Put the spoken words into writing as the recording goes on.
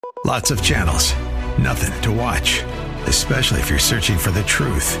Lots of channels, nothing to watch, especially if you're searching for the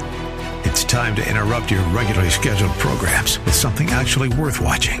truth. It's time to interrupt your regularly scheduled programs with something actually worth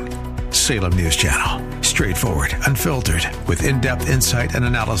watching. Salem News Channel. Straightforward, unfiltered, with in-depth insight and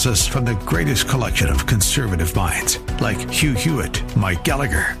analysis from the greatest collection of conservative minds like Hugh Hewitt, Mike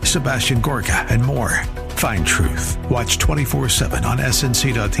Gallagher, Sebastian Gorka, and more. Find truth. Watch 24/7 on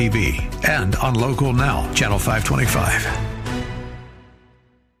snc.tv and on Local Now, Channel 525.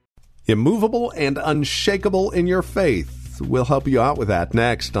 Immovable and unshakable in your faith. We'll help you out with that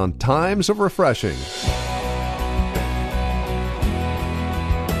next on Times of Refreshing.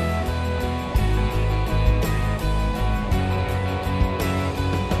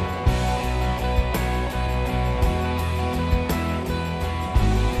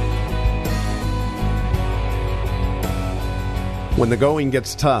 When the going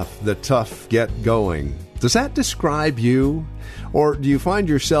gets tough, the tough get going. Does that describe you? Or do you find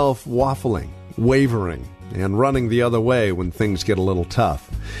yourself waffling, wavering, and running the other way when things get a little tough?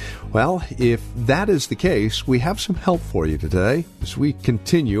 Well, if that is the case, we have some help for you today as we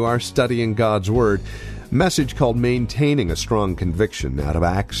continue our study in God's Word. A message called Maintaining a Strong Conviction out of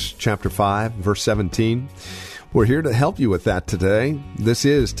Acts chapter 5, verse 17. We're here to help you with that today. This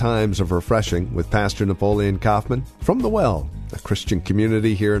is Times of Refreshing with Pastor Napoleon Kaufman from The Well, a Christian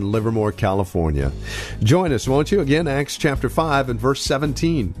community here in Livermore, California. Join us, won't you? Again, Acts chapter 5 and verse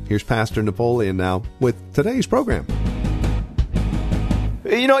 17. Here's Pastor Napoleon now with today's program.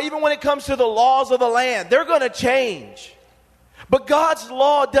 You know, even when it comes to the laws of the land, they're going to change. But God's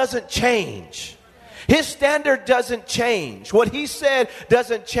law doesn't change. His standard doesn't change. What he said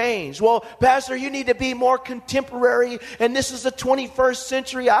doesn't change. Well, Pastor, you need to be more contemporary, and this is the 21st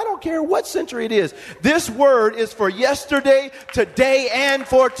century. I don't care what century it is. This word is for yesterday, today, and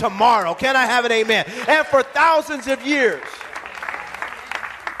for tomorrow. Can I have an amen? And for thousands of years.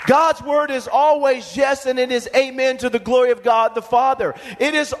 God's word is always yes, and it is amen to the glory of God the Father.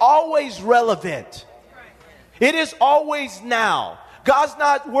 It is always relevant. It is always now. God's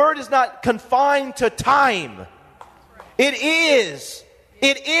word is not confined to time. It is.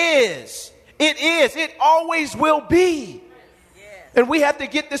 It is. It is. It always will be. And we have to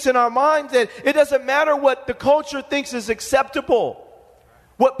get this in our minds that it doesn't matter what the culture thinks is acceptable,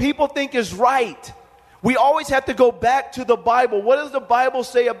 what people think is right. We always have to go back to the Bible. What does the Bible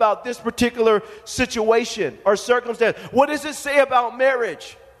say about this particular situation or circumstance? What does it say about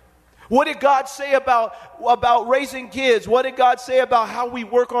marriage? What did God say about raising kids? What did God say about how we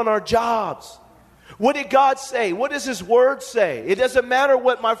work on our jobs? What did God say? What does His Word say? It doesn't matter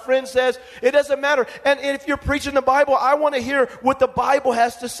what my friend says. It doesn't matter. And if you're preaching the Bible, I want to hear what the Bible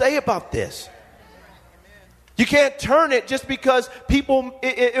has to say about this. You can't turn it just because people,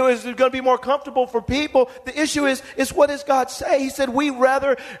 it was going to be more comfortable for people. The issue is what does God say? He said we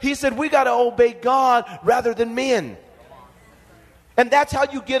got to obey God rather than men. And that's how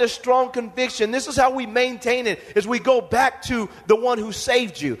you get a strong conviction. This is how we maintain it, is we go back to the one who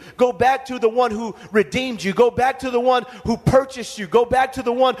saved you. Go back to the one who redeemed you. Go back to the one who purchased you. Go back to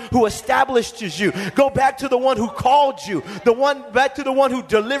the one who established you. Go back to the one who called you. Back to the one who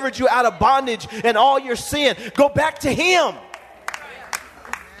delivered you out of bondage and all your sin. Go back to Him.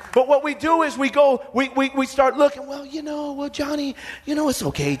 But what we do is we start looking, Johnny, it's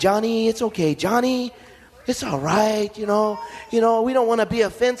okay, Johnny. It's okay, Johnny. It's all right, we don't want to be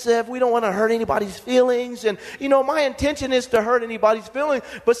offensive. We don't want to hurt anybody's feelings. And, my intention is to hurt anybody's feelings.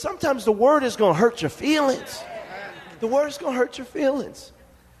 But sometimes the word is going to hurt your feelings. The word is going to hurt your feelings.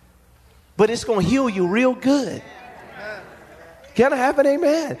 But it's going to heal you real good. Can I have an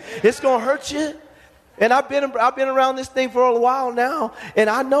amen? It's going to hurt you. And I've been around this thing for a while now.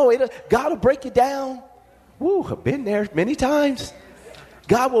 And I know God will break you down. Woo, I've been there many times.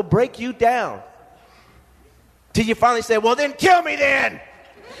 God will break you down. Till you finally say, well, then kill me then.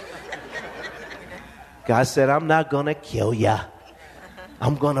 God said, I'm not going to kill you.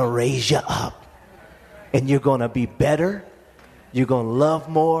 I'm going to raise you up. And you're going to be better. You're going to love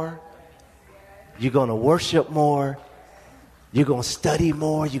more. You're going to worship more. You're going to study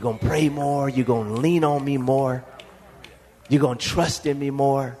more. You're going to pray more. You're going to lean on me more. You're going to trust in me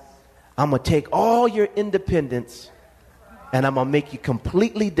more. I'm going to take all your independence and I'm going to make you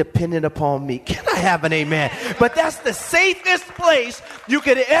completely dependent upon me. Can I have an amen? But that's the safest place you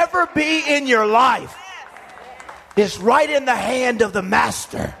could ever be in your life. It's right in the hand of the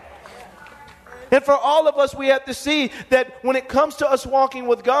Master. And for all of us, we have to see that when it comes to us walking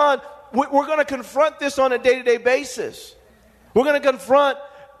with God, we're going to confront this on a day-to-day basis. We're going to confront,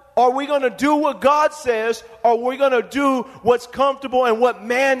 are we going to do what God says, or are we going to do what's comfortable and what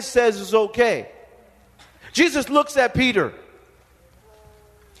man says is okay? Jesus looks at Peter.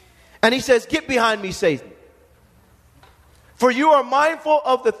 And he says, get behind me, Satan. For you are mindful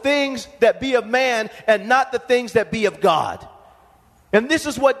of the things that be of man and not the things that be of God. And this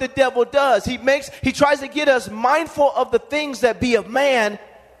is what the devil does. He tries to get us mindful of the things that be of man,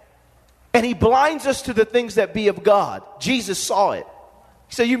 and he blinds us to the things that be of God. Jesus saw it.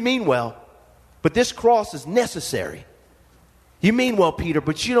 He said, you mean well, but this cross is necessary. You mean well, Peter,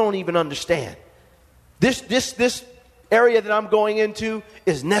 but you don't even understand. This area that I'm going into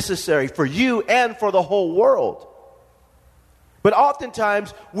is necessary for you and for the whole world. But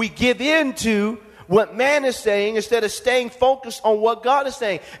oftentimes we give in to what man is saying instead of staying focused on what God is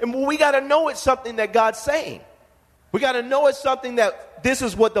saying. And we got to know it's something that God's saying. We got to know it's something that this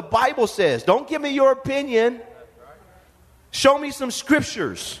is what the Bible says. Don't give me your opinion. Show me some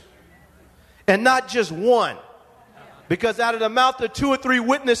scriptures and not just one. Because out of the mouth of 2 or 3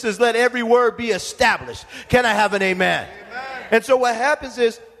 witnesses, let every word be established. Can I have an amen? Amen. And so what happens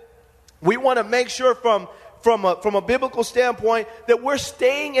is we want to make sure from a biblical standpoint that we're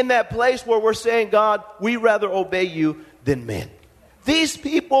staying in that place where we're saying, God, we rather obey you than men. These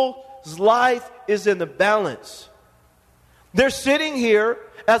people's life is in the balance. They're sitting here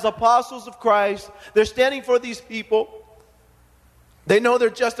as apostles of Christ. They're standing for these people. They know they're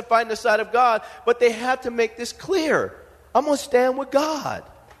justified in the sight of God, but they have to make this clear. I'm going to stand with God.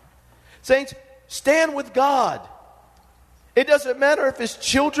 Saints, stand with God. It doesn't matter if it's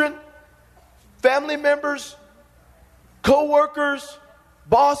children, family members, co-workers,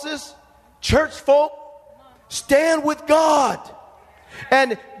 bosses, church folk. Stand with God.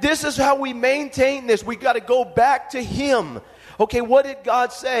 And this is how we maintain this. We got to go back to Him. Okay, what did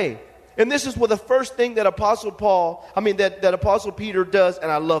God say? And this is what the first thing that Apostle Peter does,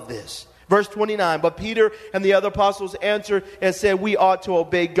 and I love this. Verse 29, but Peter and the other apostles answered and said, we ought to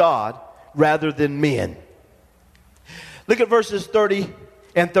obey God rather than men. Look at verses 30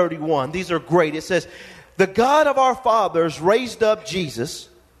 and 31. These are great. It says, the God of our fathers raised up Jesus,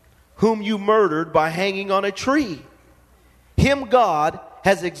 whom you murdered by hanging on a tree. Him God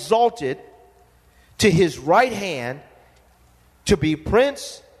has exalted to His right hand to be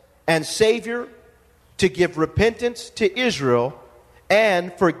Prince and Savior, to give repentance to Israel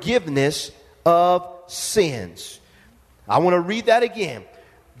and forgiveness of sins. I want to read that again.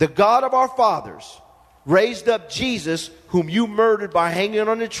 The God of our fathers raised up Jesus, whom you murdered by hanging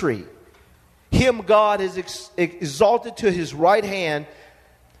on a tree. Him God has exalted to His right hand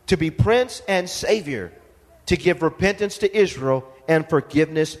to be Prince and Savior, to give repentance to Israel and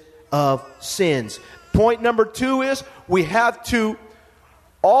forgiveness of sins. Point number 2 is we have to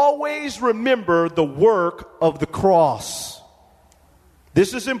always remember the work of the cross.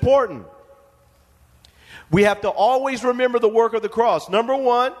 This is important. We have to always remember the work of the cross. Number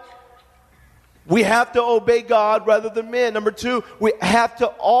 1, we have to obey God rather than men. Number 2, we have to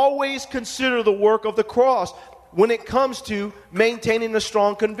always consider the work of the cross when it comes to maintaining a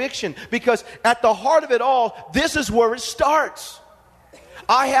strong conviction. Because at the heart of it all, this is where it starts.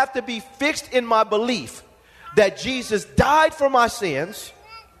 I have to be fixed in my belief that Jesus died for my sins,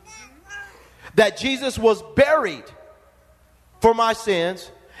 that Jesus was buried for my sins,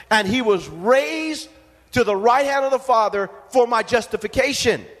 and He was raised to the right hand of the Father for my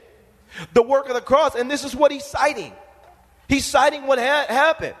justification. The work of the cross, and this is what He's citing. He's citing what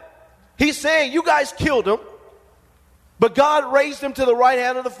happened. He's saying, you guys killed Him, but God raised Him to the right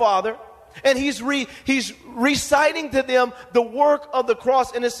hand of the Father, and He's reciting to them the work of the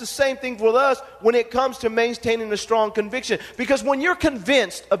cross. And it's the same thing for us when it comes to maintaining a strong conviction. Because when you're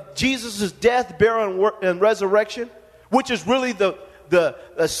convinced of Jesus' death, burial, and resurrection, which is really the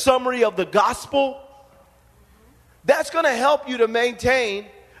summary of the gospel, that's going to help you to maintain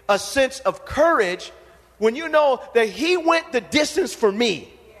a sense of courage when you know that He went the distance for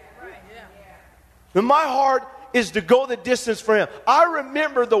me. And my heart is to go the distance for Him. I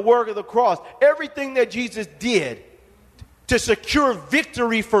remember the work of the cross, everything that Jesus did to secure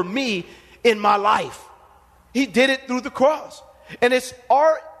victory for me in my life. He did it through the cross. And it's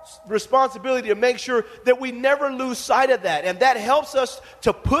our responsibility to make sure that we never lose sight of that. And that helps us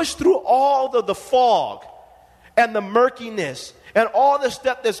to push through all the fog and the murkiness and all the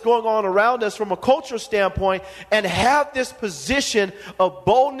stuff that's going on around us from a cultural standpoint, and have this position of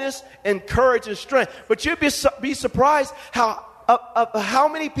boldness and courage and strength. But you'd be surprised how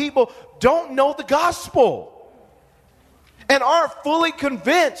many people don't know the gospel and aren't fully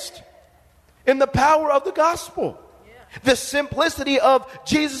convinced in the power of the gospel. The simplicity of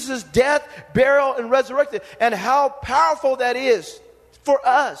Jesus' death, burial, and resurrection, and how powerful that is for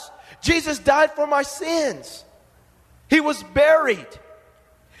us. Jesus died for my sins. He was buried.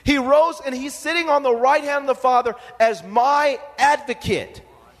 He rose, and He's sitting on the right hand of the Father as my advocate.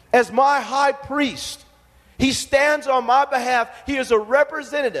 as my high priest. He stands on my behalf. He is a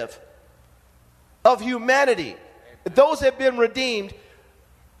representative of humanity. Those have been redeemed,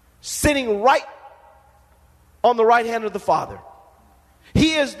 sitting right on the right hand of the Father.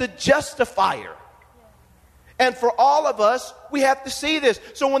 He is the justifier. And for all of us, we have to see this.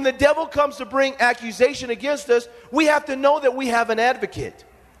 So when the devil comes to bring accusation against us, we have to know that we have an advocate,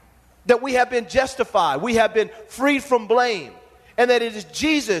 that we have been justified, we have been freed from blame, and that it is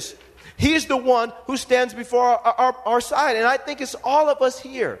Jesus. He's the one who stands before our side. And I think it's all of us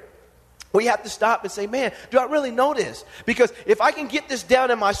here. We have to stop and say, man, do I really know this? Because if I can get this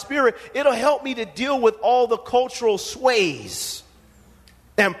down in my spirit, it'll help me to deal with all the cultural sways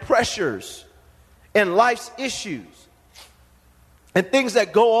and pressures and life's issues and things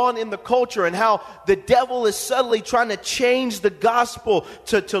that go on in the culture, and how the devil is subtly trying to change the gospel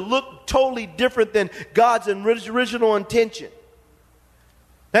to look totally different than God's original intention.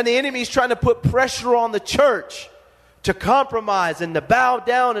 And the enemy is trying to put pressure on the church to compromise and to bow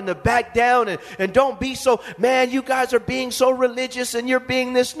down and to back down and don't be so, man, you guys are being so religious and you're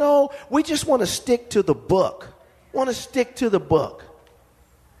being this. No, we just want to stick to the book. Want to stick to the book.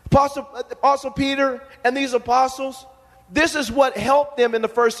 Apostle Peter and these apostles, this is what helped them in the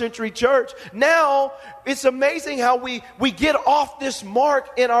first century church. Now, it's amazing how we get off this mark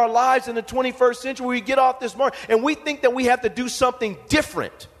in our lives in the 21st century. We get off this mark and we think that we have to do something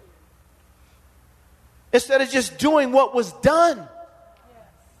different instead of just doing what was done.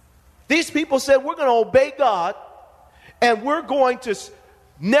 These people said, we're going to obey God and we're going to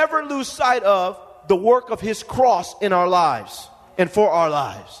never lose sight of the work of his cross in our lives and for our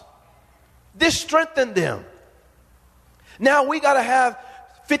lives. This strengthened them. Now we got to have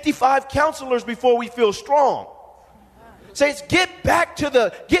 55 counselors before we feel strong. Saints, get back to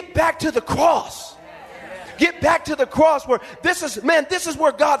the cross. Get back to the cross where this is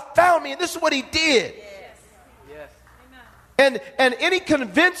where God found me and this is what he did. And any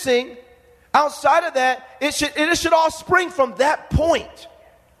convincing outside of that, it should all spring from that point.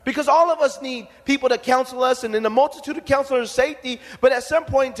 Because all of us need people to counsel us, and in a multitude of counselors, safety. But at some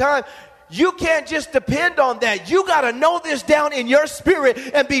point in time, you can't just depend on that. You got to know this down in your spirit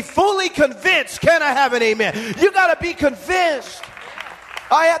and be fully convinced. Can I have an amen? You got to be convinced.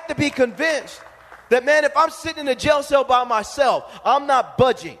 I have to be convinced that, man, if I'm sitting in a jail cell by myself, I'm not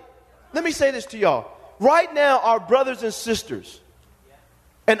budging. Let me say this to y'all. Right now, our brothers and sisters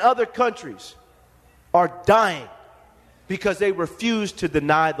in other countries are dying because they refuse to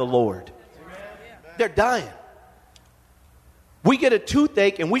deny the Lord. They're dying. We get a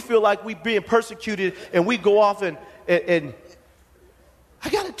toothache and we feel like we're being persecuted, and we go off and I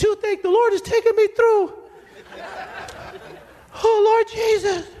got a toothache. The Lord is taking me through. Oh, Lord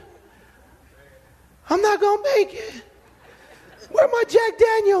Jesus. I'm not going to make it. Where are my Jack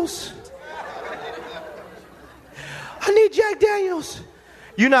Daniels? I need Jack Daniels.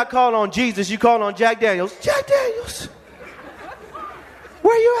 You're not calling on Jesus. You calling on Jack Daniels. Jack Daniels.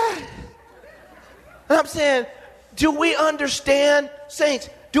 Where you at? And I'm saying, do we understand, saints,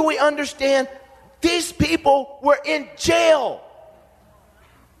 do we understand these people were in jail?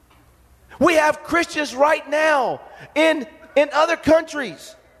 We have Christians right now in other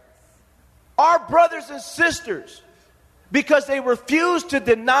countries, our brothers and sisters, because they refuse to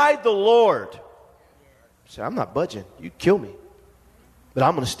deny the Lord. Say, I'm not budging. You kill me. But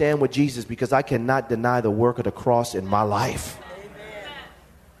I'm going to stand with Jesus because I cannot deny the work of the cross in my life.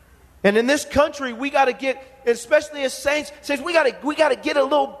 And in this country, we got to get, especially as saints, we got to get a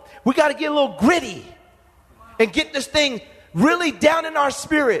little gritty and get this thing really down in our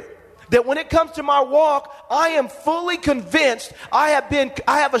spirit. That when it comes to my walk, I am fully convinced. I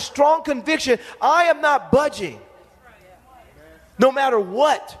have a strong conviction. I am not budging, no matter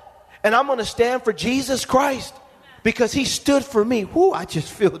what. And I'm going to stand for Jesus Christ because he stood for me. Whoo, I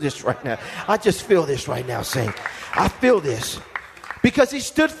just feel this right now. I just feel this right now, saint. I feel this. Because he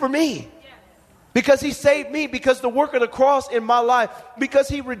stood for me. Because he saved me. Because the work of the cross in my life. Because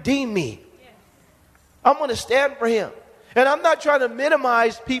he redeemed me. I'm going to stand for him. And I'm not trying to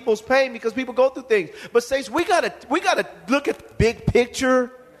minimize people's pain because people go through things. But saints, we gotta look at the big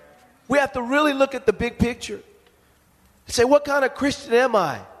picture. We have to really look at the big picture. Say, what kind of Christian am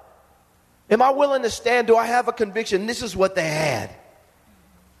I? Am I willing to stand? Do I have a conviction? This is what they had.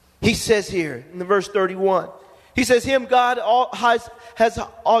 He says here in the verse 31. He says, him God has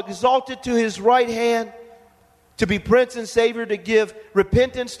exalted to his right hand to be Prince and Savior, to give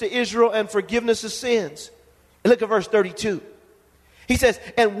repentance to Israel and forgiveness of sins. And look at verse 32. He says,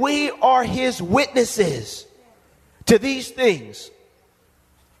 and we are his witnesses to these things.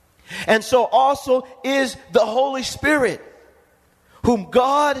 And so also is the Holy Spirit, whom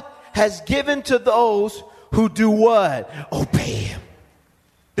God has given to those who do what? Obey him.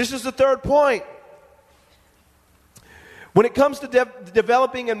 This is the third point. When it comes to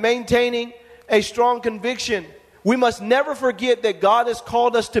developing and maintaining a strong conviction, we must never forget that God has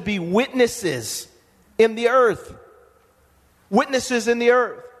called us to be witnesses in the earth. Witnesses in the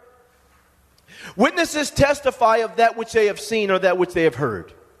earth. Witnesses testify of that which they have seen or that which they have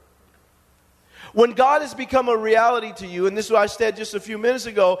heard. When God has become a reality to you, and this is what I said just a few minutes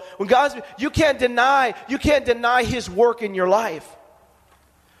ago, you can't deny his work in your life.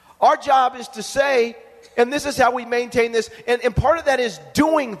 Our job is to say, and this is how we maintain this, and part of that is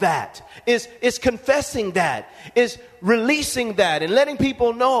doing that, is confessing that, is releasing that, and letting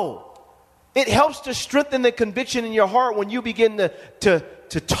people know. It helps to strengthen the conviction in your heart when you begin to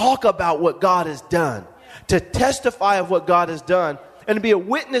talk about what God has done, to testify of what God has done, and to be a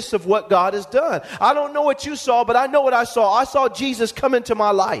witness of what God has done. I don't know what you saw, but I know what I saw. I saw Jesus come into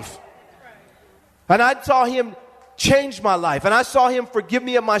my life. And I saw him change my life. And I saw him forgive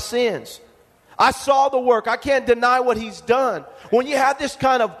me of my sins. I saw the work. I can't deny what he's done. When you have this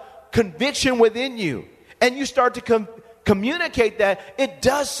kind of conviction within you and you start to communicate that, it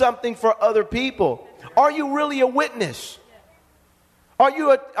does something for other people. Are you really a witness? Are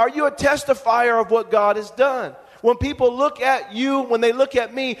you a testifier of what God has done? When people look at you, when they look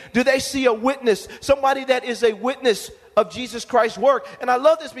at me, do they see a witness? Somebody that is a witness of Jesus Christ's work. And I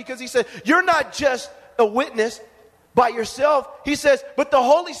love this because he said, you're not just a witness by yourself. He says, but the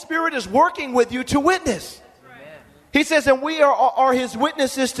Holy Spirit is working with you to witness. He says, and we are his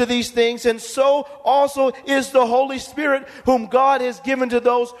witnesses to these things, and so also is the Holy Spirit, whom God has given to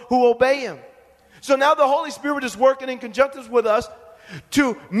those who obey him. So now the Holy Spirit is working in conjunction with us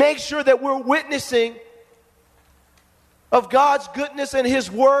to make sure that we're witnessing of God's goodness and his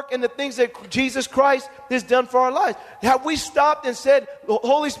work and the things that Jesus Christ has done for our lives. Have we stopped and said,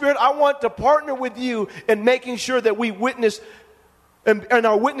 Holy Spirit, I want to partner with you in making sure that we witness and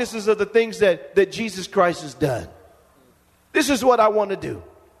are witnesses of the things that Jesus Christ has done? This is what I want to do.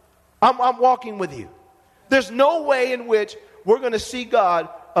 I'm walking with you. There's no way in which we're going to see God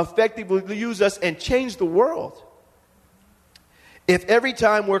effectively use us and change the world if every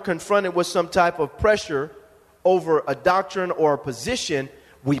time we're confronted with some type of pressure over a doctrine or a position,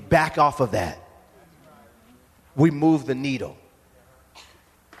 we back off of that. We move the needle.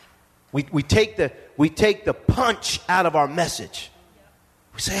 We take the punch out of our message.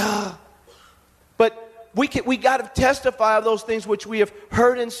 We say, but we got to testify of those things which we have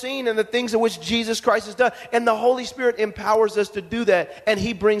heard and seen and the things in which Jesus Christ has done. And the Holy Spirit empowers us to do that, and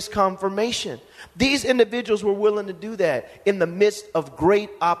he brings confirmation. These individuals were willing to do that in the midst of great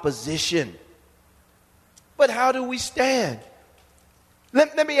opposition. But how do we stand?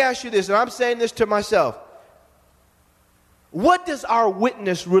 Let me ask you this, and I'm saying this to myself. What does our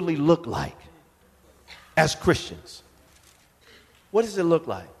witness really look like as Christians? What does it look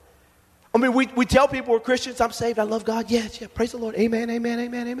like? I mean, we tell people we're Christians. I'm saved. I love God. Yes, yeah. Praise the Lord. Amen, amen,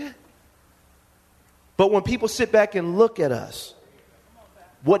 amen, amen. But when people sit back and look at us,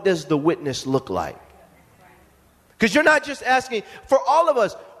 what does the witness look like? Because you're not just asking, for all of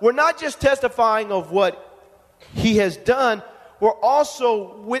us, we're not just testifying of what he has done, we're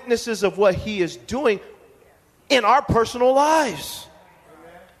also witnesses of what he is doing in our personal lives.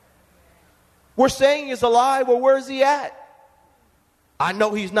 We're saying he's alive. Well, where is he at? I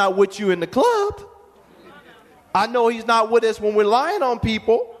know he's not with you in the club. I know he's not with us when we're lying on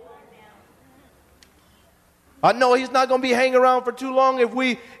people. I know he's not going to be hanging around for too long if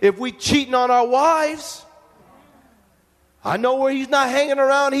we cheating on our wives. I know where he's not hanging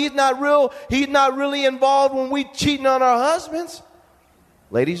around. He's not really involved when we cheating on our husbands.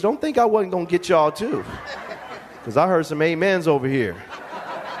 Ladies, don't think I wasn't going to get y'all too. Because I heard some amens over here.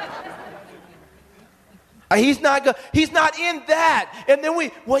 He's not in that. And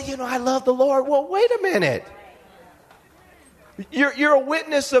then I love the Lord. Well, wait a minute. You're a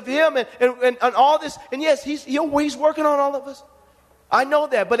witness of him and all this. And yes, he's working on all of us. I know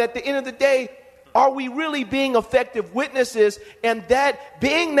that. But at the end of the day, are we really being effective witnesses? And that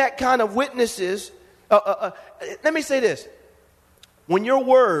being that kind of witnesses, let me say this. When your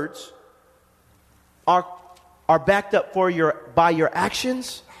words are backed up by your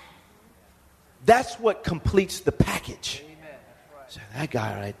actions, that's what completes the package. Amen. Right. So that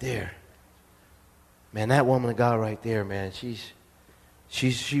guy right there, man, that woman of God right there, man,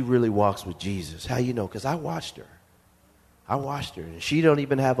 she really walks with Jesus. How you know? Because I watched her. And she don't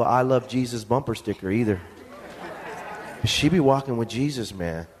even have a I love Jesus bumper sticker either. She be walking with Jesus,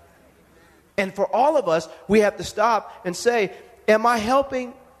 man. And for all of us, we have to stop and say, am I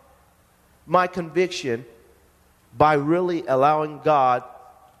helping my conviction by really allowing God,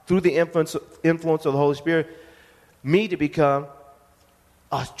 through the influence of the Holy Spirit, me to become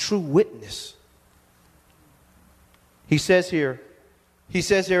a true witness. He says here,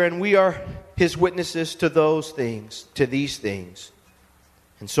 and we are his witnesses to those things, to these things.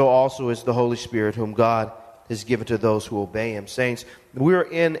 And so also is the Holy Spirit, whom God has given to those who obey him. Saints, we're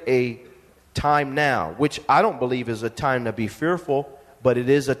in a time now, which I don't believe is a time to be fearful, but it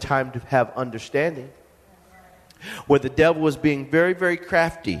is a time to have understanding, where the devil is being very, very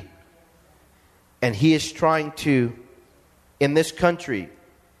crafty. And he is trying to, in this country,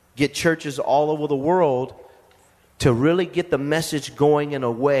 get churches all over the world to really get the message going in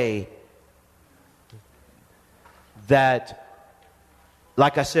a way that,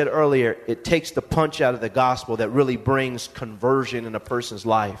 like I said earlier, it takes the punch out of the gospel that really brings conversion in a person's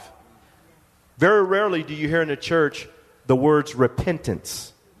life. Very rarely do you hear in the church the words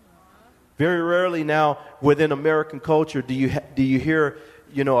repentance. Very rarely now within American culture do you hear,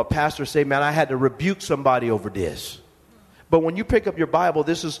 a pastor say, "Man, I had to rebuke somebody over this." But when you pick up your Bible,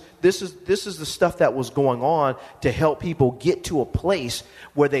 this is the stuff that was going on to help people get to a place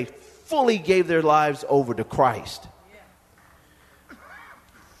where they fully gave their lives over to Christ.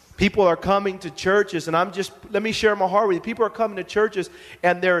 People are coming to churches, and let me share my heart with you. People are coming to churches,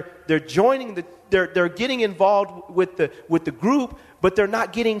 and they're joining they're getting involved with the group, but they're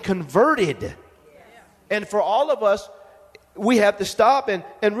not getting converted. And for all of us, we have to stop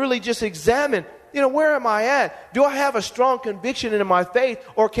and really just examine, where am I at? Do I have a strong conviction in my faith,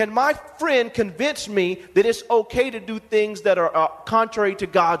 or can my friend convince me that it's okay to do things that are contrary to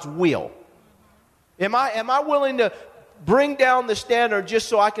God's will? Am I willing to bring down the standard just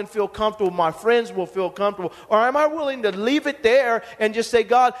so I can feel comfortable, my friends will feel comfortable? Or am I willing to leave it there and just say,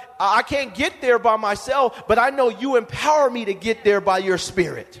 "God, I can't get there by myself, but I know you empower me to get there by your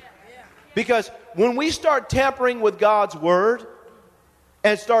Spirit"? Because when we start tampering with God's word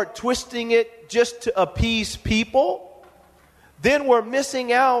and start twisting it just to appease people, then we're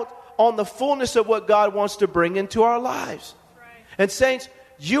missing out on the fullness of what God wants to bring into our lives. And saints,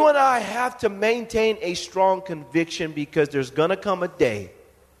 you and I have to maintain a strong conviction, because there's going to come a day,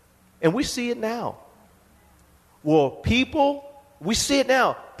 and we see it now. Well, we see it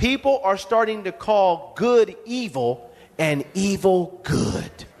now. People are starting to call good evil and evil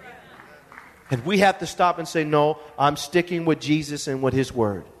good. And we have to stop and say, no, I'm sticking with Jesus and with his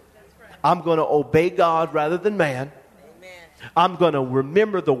word. I'm going to obey God rather than man. I'm going to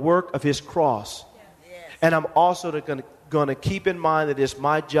remember the work of his cross. And I'm also going to keep in mind that it's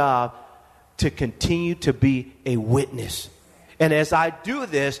my job to continue to be a witness. And as I do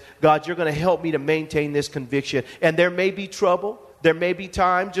this, God, you're going to help me to maintain this conviction. And there may be trouble. There may be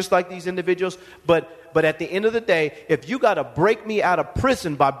time, just like these individuals. But at the end of the day, if you got to break me out of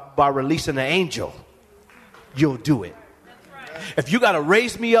prison by releasing an angel, you'll do it. If you got to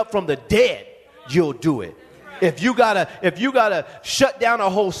raise me up from the dead, you'll do it. If you gotta shut down a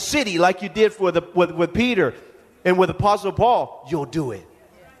whole city like you did with Peter and with Apostle Paul, you'll do it.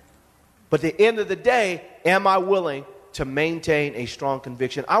 But at the end of the day, am I willing to maintain a strong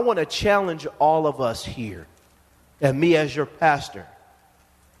conviction? I want to challenge all of us here, and me as your pastor.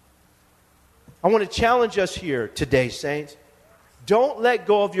 I want to challenge us here today, saints. Don't let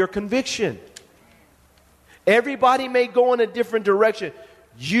go of your conviction. Everybody may go in a different direction.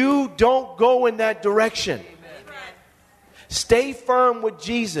 You don't go in that direction. Amen. Stay firm with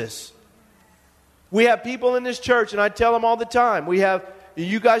Jesus. We have people in this church, and I tell them all the time,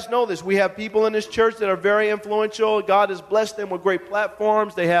 you guys know this, we have people in this church that are very influential. God has blessed them with great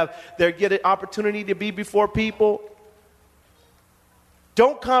platforms. They get an opportunity to be before people.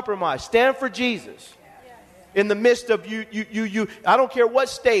 Don't compromise. Stand for Jesus. In the midst of you, I don't care what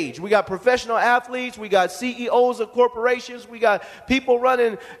stage. We got professional athletes. We got CEOs of corporations. We got people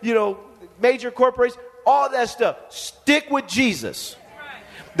running, major corporations. All that stuff. Stick with Jesus.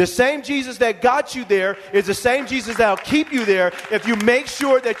 The same Jesus that got you there is the same Jesus that will keep you there if you make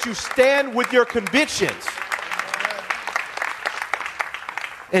sure that you stand with your convictions.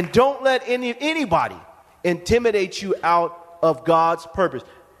 And don't let anybody intimidate you out of God's purpose.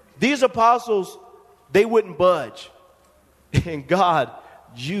 These apostles, they wouldn't budge. And God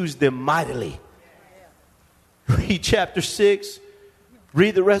used them mightily. Read chapter 6.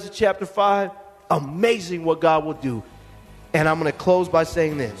 Read the rest of chapter 5. Amazing what God will do. And I'm going to close by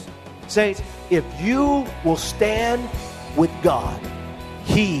saying this. Saints, if you will stand with God,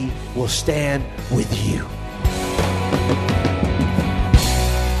 he will stand with you.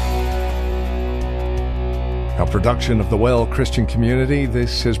 A production of the Well Christian Community,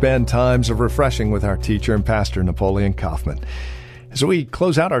 this has been Times of Refreshing with our teacher and pastor, Napoleon Kaufman. As we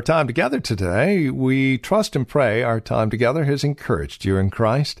close out our time together today, we trust and pray our time together has encouraged you in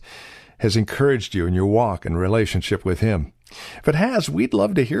Christ, has encouraged you in your walk and relationship with Him. If it has, we'd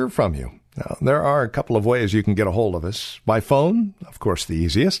love to hear from you. Now, there are a couple of ways you can get a hold of us. By phone, of course, the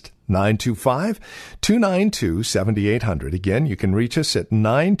easiest, 925-292-7800. Again, you can reach us at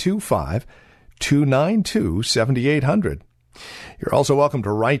 925-292-7800. You're also welcome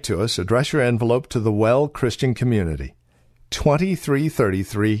to write to us. Address your envelope to the Well Christian Community,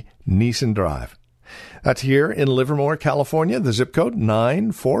 2333 Neeson Drive. That's here in Livermore, California, the zip code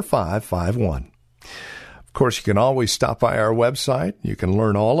 94551. Of course, you can always stop by our website. You can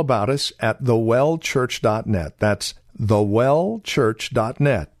learn all about us at thewellchurch.net. That's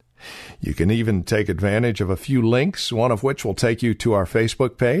thewellchurch.net. You can even take advantage of a few links, one of which will take you to our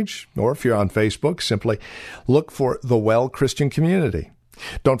Facebook page. Or if you're on Facebook, simply look for The Well Christian Community.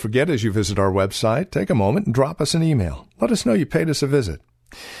 Don't forget, as you visit our website, take a moment and drop us an email. Let us know you paid us a visit.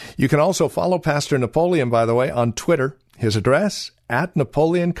 You can also follow Pastor Napoleon, by the way, on Twitter. His address,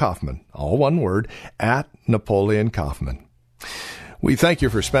 @Napoleon Kaufman. All one word, @Napoleon Kaufman. We thank you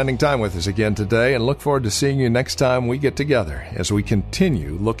for spending time with us again today and look forward to seeing you next time we get together as we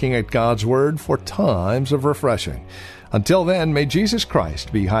continue looking at God's Word for times of refreshing. Until then, may Jesus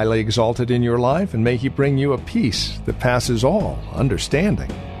Christ be highly exalted in your life and may He bring you a peace that passes all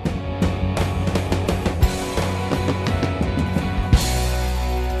understanding.